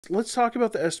Let's talk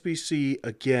about the SBC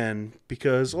again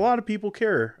because a lot of people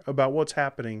care about what's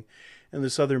happening in the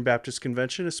Southern Baptist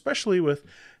Convention, especially with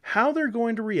how they're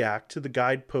going to react to the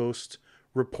Guidepost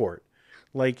report.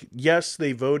 Like, yes,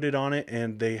 they voted on it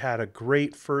and they had a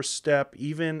great first step,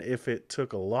 even if it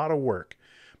took a lot of work,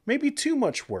 maybe too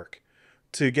much work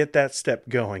to get that step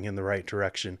going in the right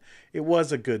direction. It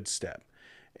was a good step.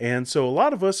 And so a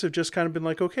lot of us have just kind of been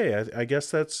like, okay, I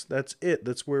guess that's it.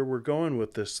 That's where we're going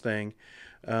with this thing.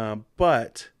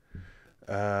 But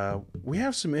we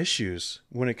have some issues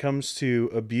when it comes to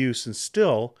abuse and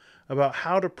still about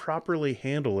how to properly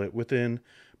handle it within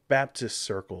Baptist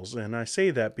circles. And I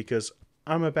say that because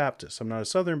I'm a Baptist. I'm not a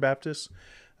Southern Baptist,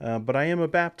 but I am a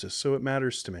Baptist, so it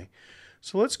matters to me.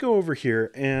 So let's go over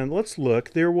here and let's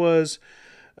look. There was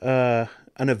an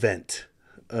event,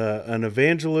 an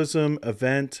evangelism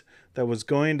event that was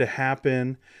going to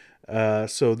happen.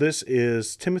 So this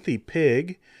is Timothy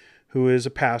Pigg, who is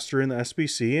a pastor in the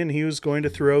SBC, and he was going to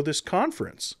throw this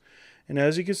conference. And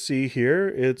as you can see here,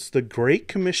 it's the Great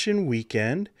Commission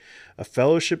weekend, a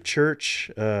fellowship church.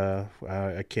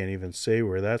 I can't even say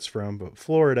where that's from, but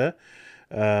Florida.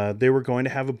 They were going to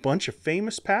have a bunch of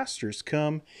famous pastors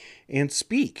come and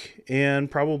speak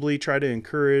and probably try to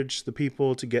encourage the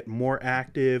people to get more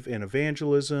active in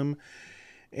evangelism.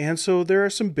 And so there are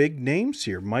some big names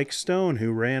here. Mike Stone,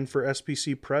 who ran for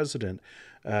SBC president,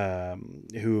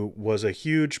 who was a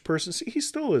huge person. He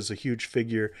still is a huge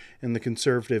figure in the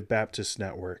conservative Baptist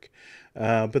network.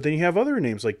 But then you have other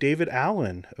names like David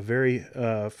Allen, a very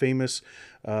famous,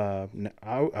 I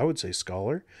would say,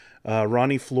 scholar.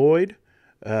 Ronnie Floyd,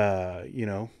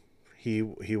 he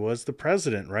was the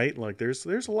president, right? Like there's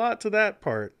a lot to that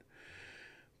part.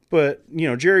 But,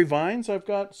 Jerry Vines, I've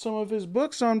got some of his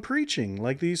books on preaching.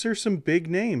 Like, these are some big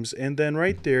names. And then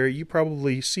right there, you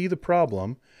probably see the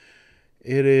problem.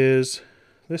 It is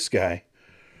this guy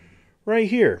right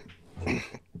here.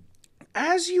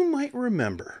 As you might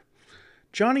remember,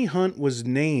 Johnny Hunt was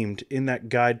named in that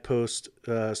Guidepost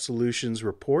Solutions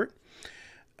report.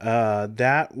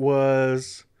 That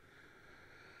was,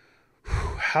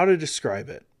 how to describe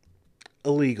it?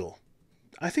 Illegal.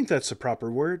 I think that's the proper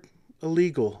word.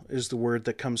 Illegal is the word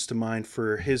that comes to mind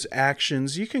for his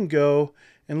actions. You can go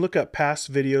and look up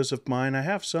past videos of mine. I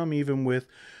have some even with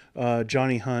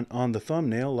Johnny Hunt on the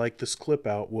thumbnail, like this clip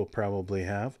out will probably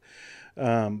have.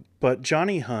 But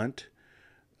Johnny Hunt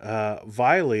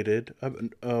violated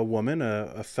a woman,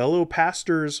 a fellow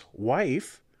pastor's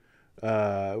wife,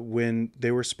 when they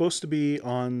were supposed to be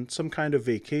on some kind of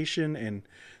vacation, and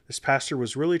this pastor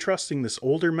was really trusting this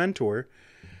older mentor.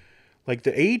 Like,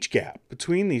 the age gap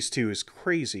between these two is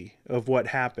crazy of what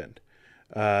happened.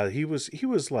 He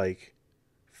was like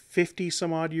 50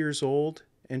 some odd years old,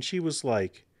 and she was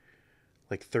like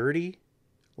 30.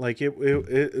 Like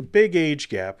it big age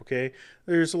gap. Okay,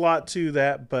 there's a lot to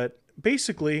that, but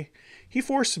basically, he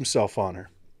forced himself on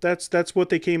her. That's what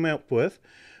they came up with.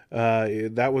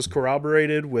 That was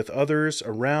corroborated with others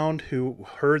around who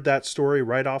heard that story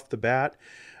right off the bat.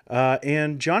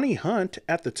 And Johnny Hunt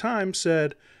at the time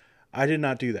said, I did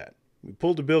not do that. We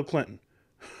pulled a Bill Clinton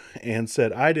and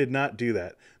said, I did not do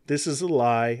that. This is a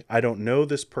lie. I don't know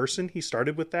this person. He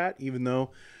started with that, even though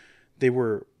they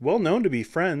were well known to be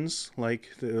friends, like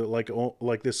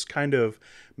this kind of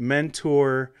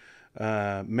mentor,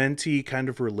 mentee kind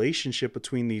of relationship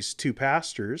between these two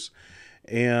pastors.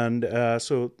 And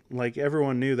so like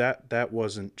everyone knew that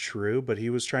wasn't true, but he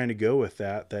was trying to go with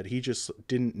that he just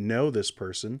didn't know this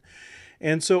person.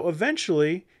 And so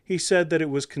eventually he said that it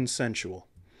was consensual.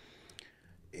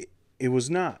 It was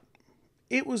not.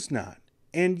 It was not.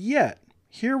 And yet,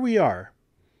 here we are,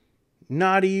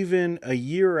 not even a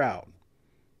year out.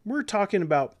 We're talking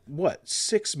about,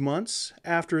 6 months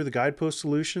after the Guidepost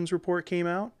Solutions report came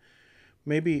out?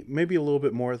 Maybe a little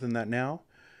bit more than that now.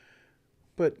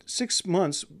 But 6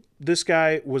 months, this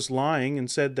guy was lying and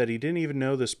said that he didn't even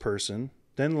know this person,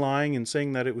 then lying and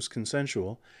saying that it was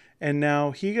consensual. And now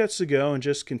he gets to go and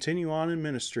just continue on in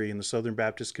ministry in the Southern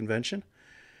Baptist Convention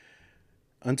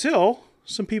until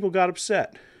some people got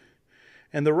upset.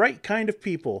 And the right kind of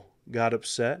people got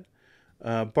upset.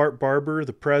 Bart Barber,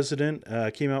 the president,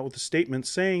 came out with a statement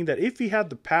saying that if he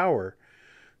had the power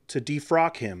to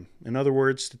defrock him, in other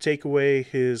words, to take away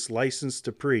his license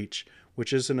to preach,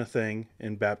 which isn't a thing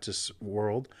in Baptist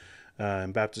world,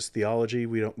 in Baptist theology,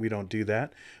 we don't do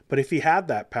that. But if he had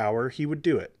that power, he would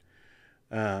do it.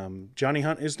 Johnny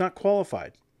Hunt is not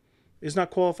qualified. Is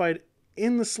not qualified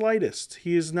in the slightest.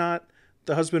 He is not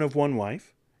the husband of one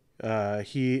wife.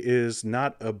 He is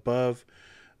not above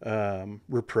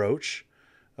reproach.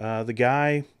 The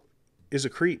guy is a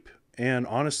creep and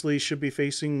honestly should be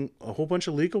facing a whole bunch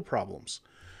of legal problems.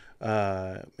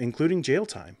 including jail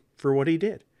time for what he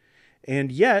did.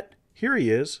 And yet, here he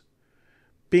is,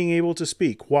 being able to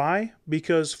speak. Why?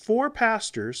 Because 4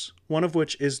 pastors, one of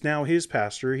which is now his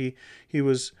pastor, he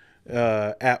was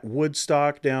at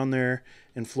Woodstock down there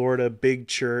in Florida, big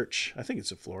church. I think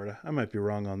it's in Florida. I might be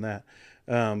wrong on that.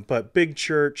 But big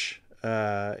church,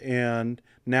 and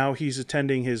now he's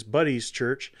attending his buddy's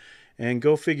church. And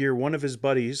go figure, one of his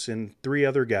buddies and 3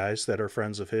 other guys that are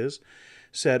friends of his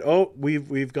said, "Oh,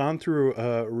 we've gone through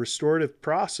a restorative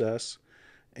process,"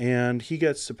 and he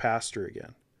gets to pastor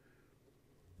again.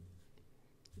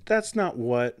 That's not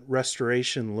what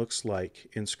restoration looks like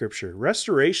in Scripture.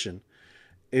 Restoration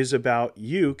is about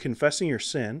you confessing your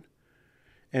sin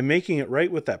and making it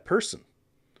right with that person.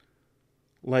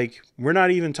 Like, we're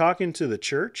not even talking to the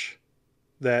church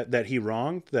that he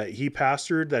wronged, that he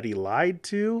pastored, that he lied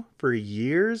to for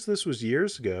years. This was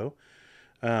years ago.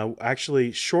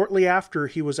 Actually, shortly after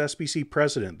he was SBC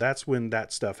president, that's when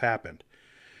that stuff happened.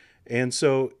 And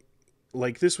so,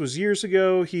 like, this was years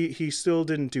ago. He still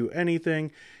didn't do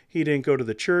anything. He didn't go to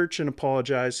the church and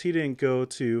apologize. He didn't go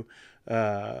to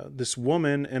this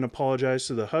woman and apologize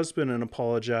to the husband and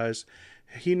apologize.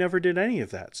 He never did any of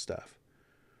that stuff.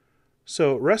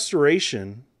 So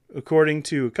restoration, according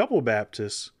to a couple of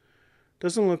Baptists,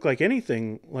 doesn't look like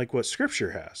anything like what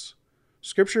Scripture has.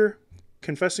 Scripture,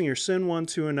 confessing your sin one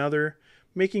to another,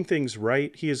 making things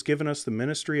right. He has given us the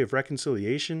ministry of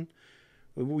reconciliation.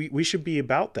 We should be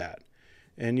about that.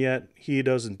 And yet he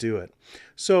doesn't do it.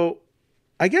 So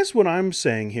I guess what I'm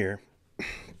saying here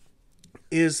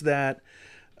is that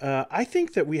I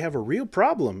think that we have a real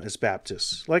problem as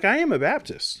Baptists. Like, I am a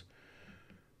Baptist.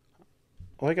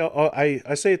 Like,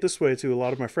 I say it this way to a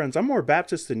lot of my friends: I'm more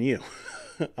Baptist than you.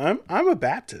 I'm a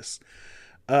Baptist.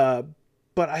 But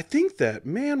I think that,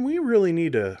 man, we really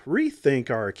need to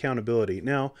rethink our accountability.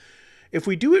 Now, if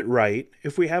we do it right,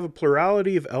 if we have a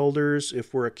plurality of elders,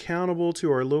 if we're accountable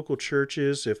to our local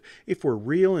churches, if we're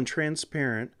real and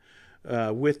transparent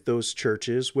with those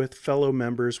churches, with fellow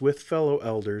members, with fellow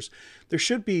elders, there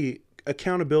should be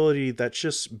accountability that's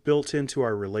just built into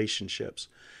our relationships.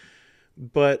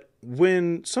 But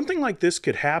when something like this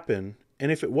could happen,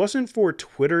 and if it wasn't for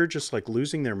Twitter just like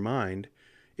losing their mind,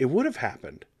 it would have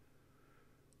happened.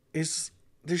 There's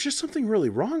just something really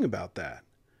wrong about that.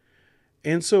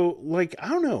 And so, like, I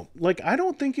don't know, like, I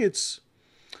don't think it's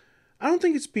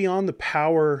beyond the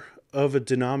power of a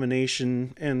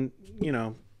denomination. And, you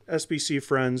know, SBC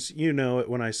friends, you know it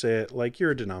when I say it, like,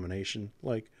 you're a denomination.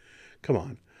 Like, come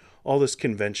on, all this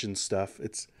convention stuff.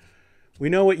 We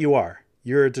know what you are.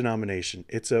 You're a denomination.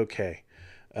 It's okay.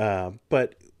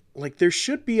 But, like, there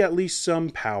should be at least some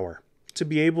power to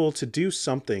be able to do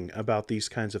something about these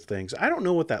kinds of things. I don't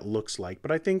know what that looks like, but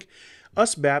I think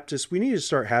us Baptists, we need to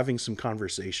start having some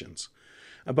conversations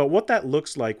about what that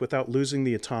looks like without losing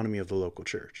the autonomy of the local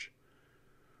church.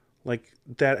 Like,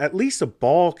 that at least a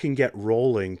ball can get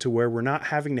rolling to where we're not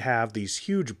having to have these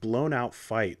huge blown out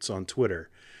fights on Twitter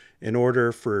in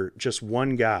order for just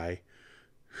one guy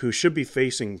who should be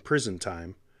facing prison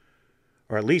time,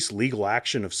 or at least legal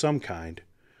action of some kind,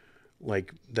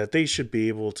 like, that they should be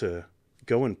able to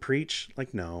go and preach.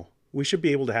 Like, no, we should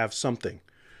be able to have something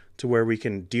to where we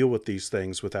can deal with these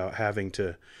things without having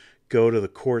to go to the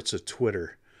courts of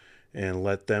Twitter and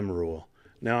let them rule.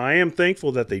 Now, I am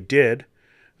thankful that they did.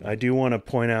 I do want to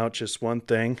point out just one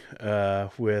thing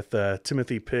with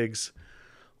Timothy Pigg's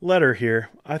letter here.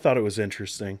 I thought it was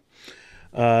interesting.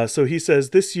 So he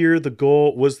says, this year the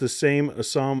goal was the same: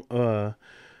 assemble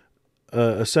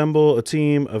a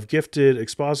team of gifted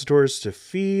expositors to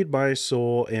feed my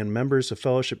soul and members of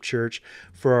Fellowship Church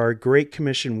for our Great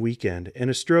Commission weekend. In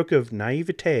a stroke of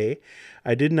naivete,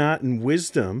 I did not, in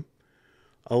wisdom,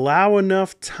 allow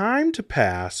enough time to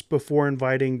pass before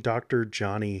inviting Dr.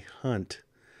 Johnny Hunt.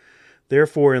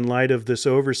 Therefore, in light of this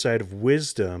oversight of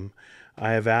wisdom,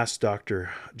 I have asked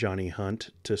Dr. Johnny Hunt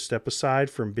to step aside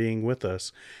from being with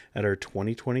us at our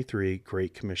 2023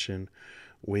 Great Commission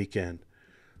weekend.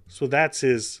 So that's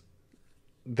his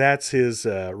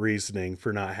reasoning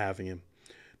for not having him.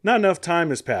 Not enough time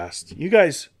has passed. You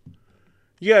guys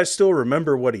still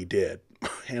remember what he did.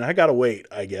 And I gotta wait,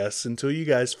 I guess, until you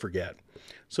guys forget.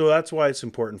 So that's why it's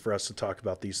important for us to talk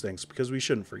about these things, because we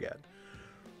shouldn't forget.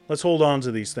 Let's hold on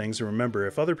to these things and remember,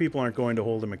 if other people aren't going to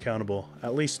hold him accountable,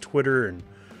 at least Twitter and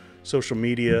social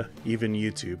media, even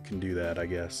YouTube, can do that, I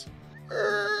guess.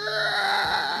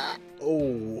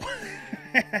 Oh,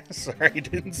 sorry,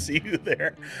 didn't see you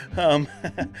there.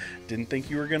 Didn't think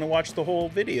you were going to watch the whole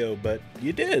video, but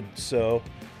you did, so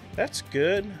that's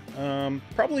good.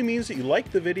 Probably means that you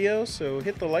like the video, so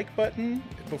hit the like button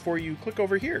before you click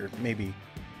over here, maybe.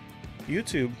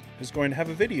 YouTube is going to have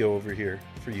a video over here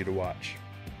for you to watch.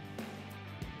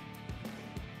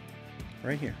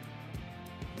 Right here.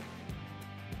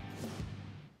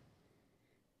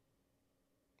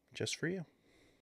 Just for you.